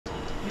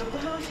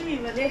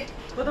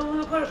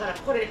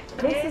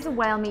This is a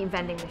whale meat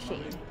vending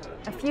machine.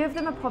 A few of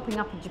them are popping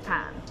up in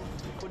Japan.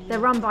 They're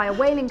run by a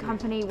whaling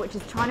company which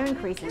is trying to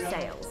increase its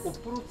sales.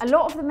 A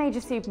lot of the major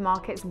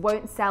supermarkets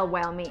won't sell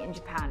whale meat in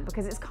Japan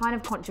because it's kind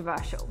of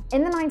controversial.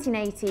 In the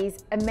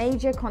 1980s, a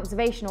major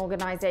conservation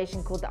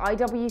organisation called the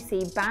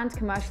IWC banned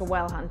commercial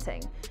whale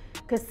hunting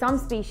because some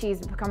species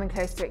were becoming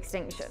close to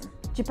extinction.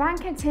 Japan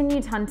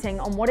continued hunting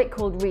on what it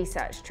called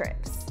research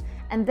trips.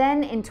 And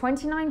then in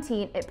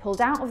 2019, it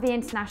pulled out of the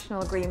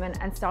international agreement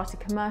and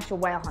started commercial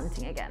whale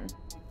hunting again.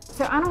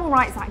 So animal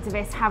rights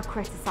activists have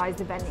criticised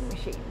the vending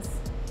machines.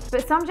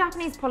 But some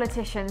Japanese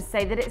politicians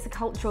say that it's a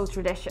cultural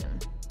tradition.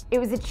 It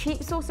was a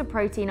cheap source of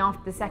protein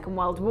after the Second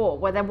World War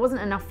where there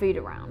wasn't enough food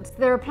around. So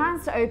there are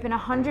plans to open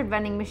 100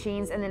 vending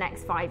machines in the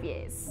next 5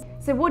 years.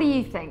 So what do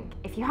you think?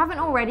 If you haven't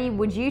already,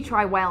 would you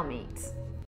try whale meat?